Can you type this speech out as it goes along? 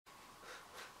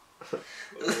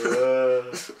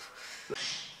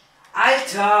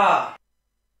Alter!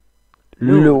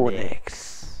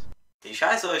 Lunics. Ich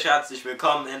heiße euch herzlich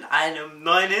willkommen in einem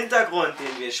neuen Hintergrund,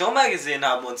 den wir schon mal gesehen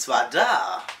haben, und zwar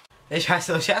da. Ich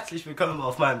heiße euch herzlich willkommen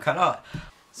auf meinem Kanal.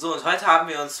 So, und heute haben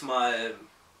wir uns mal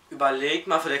überlegt,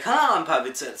 mal für den Kanal ein paar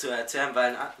Witze zu erzählen,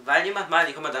 weil jemand mal in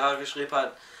die Kommentare geschrieben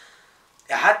hat,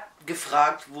 er hat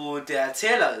gefragt, wo der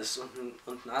Erzähler ist,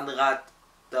 und ein anderer hat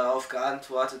darauf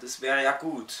geantwortet, es wäre ja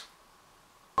gut.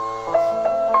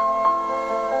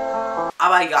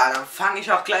 Aber egal, dann fange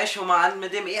ich auch gleich schon mal an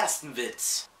mit dem ersten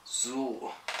Witz.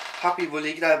 So, Papi, wo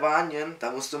liegt Albanien?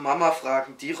 Da musst du Mama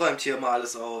fragen, die räumt hier mal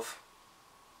alles auf.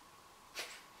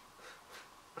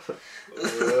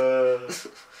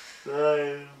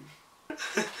 Nein.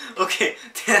 Okay,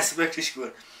 der ist wirklich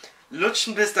gut.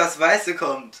 Lutschen bis das Weiße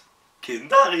kommt.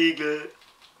 Kinderriegel.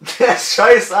 Der ist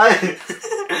scheiß alt.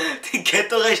 Den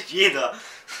kennt doch echt jeder.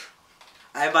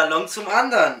 Ein Ballon zum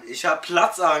anderen. Ich hab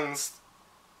Platzangst.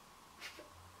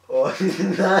 Oh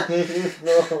nein,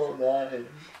 oh nein.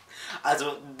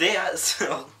 Also der ist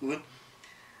auch gut.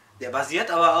 Der basiert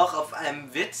aber auch auf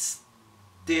einem Witz,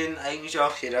 den eigentlich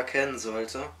auch jeder kennen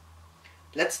sollte.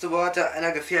 Letzte Worte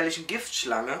einer gefährlichen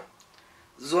Giftschlange.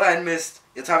 So ein Mist.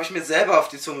 Jetzt habe ich mir selber auf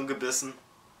die Zunge gebissen.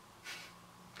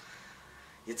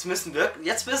 Jetzt müssen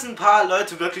ein paar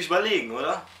Leute wirklich überlegen,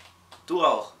 oder? Du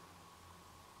auch.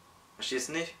 Verstehst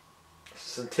du nicht? Das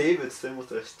ist ein Teewitz, den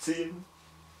muss ich ziehen.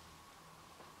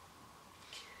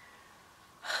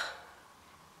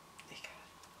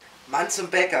 Mann zum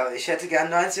Bäcker, ich hätte gern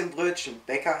 19 Brötchen.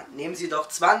 Bäcker, nehmen Sie doch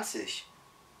 20.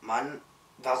 Mann,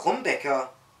 warum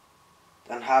Bäcker?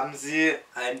 Dann haben Sie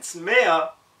eins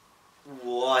mehr.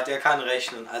 Boah, der kann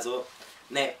rechnen. Also,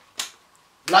 ne.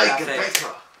 Like a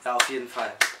Bäcker. Ja, auf jeden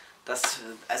Fall. Das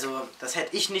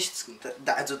hätte ich nicht,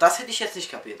 das hätte ich jetzt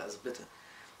nicht kapiert, also bitte.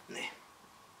 Nee.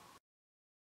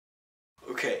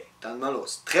 Okay, dann mal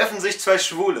los. Treffen sich zwei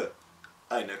Schwule.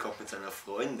 Einer kommt mit seiner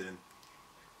Freundin.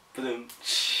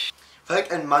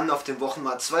 Fragt ein Mann auf dem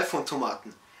Wochenmarkt 2 Pfund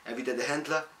Tomaten. Erwidert der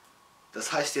Händler,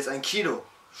 das heißt jetzt 1 Kilo.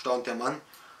 Staunt der Mann.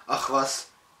 Ach was,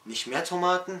 nicht mehr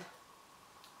Tomaten?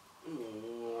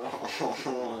 Oh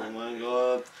mein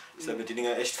Gott. Ich soll mir die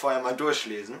Dinger echt vorher mal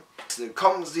durchlesen.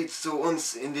 Kommen Sie zu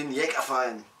uns in den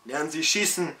Jägerverein. Lernen Sie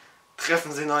schießen,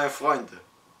 treffen Sie neue Freunde.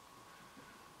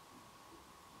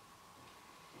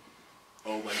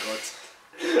 Oh mein Gott.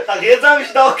 Ach, jetzt habe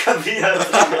ich doch kapiert.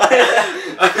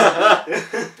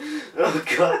 Oh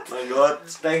Gott. Mein Gott.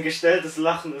 Dein gestelltes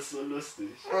Lachen ist so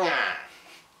lustig.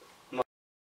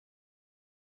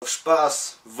 Auf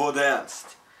Spaß wurde Ernst.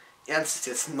 Ernst ist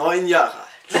jetzt 9 Jahre alt.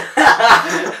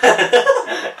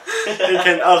 Ich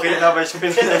kenne auch ihn, aber ich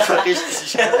bin einfach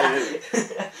richtig geil.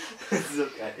 So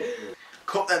geil.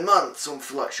 Kommt ein Mann zum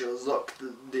Fleischer, sagt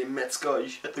dem Metzger,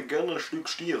 ich hätte gerne ein Stück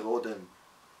Stierroden.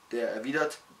 Der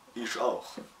erwidert, ich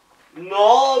auch.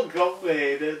 No, komm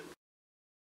ey.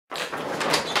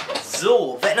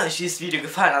 So, wenn euch dieses Video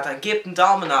gefallen hat, dann gebt einen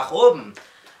Daumen nach oben.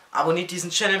 Abonniert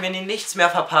diesen Channel, wenn ihr nichts mehr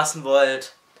verpassen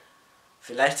wollt.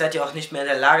 Vielleicht seid ihr auch nicht mehr in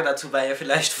der Lage dazu, weil ihr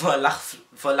vielleicht vor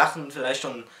Lachen vielleicht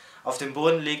schon auf dem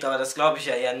Boden liegt, aber das glaube ich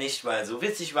ja eher nicht, weil so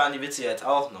witzig waren die Witze jetzt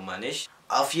auch nochmal nicht.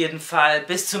 Auf jeden Fall,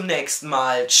 bis zum nächsten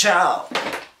Mal. Ciao!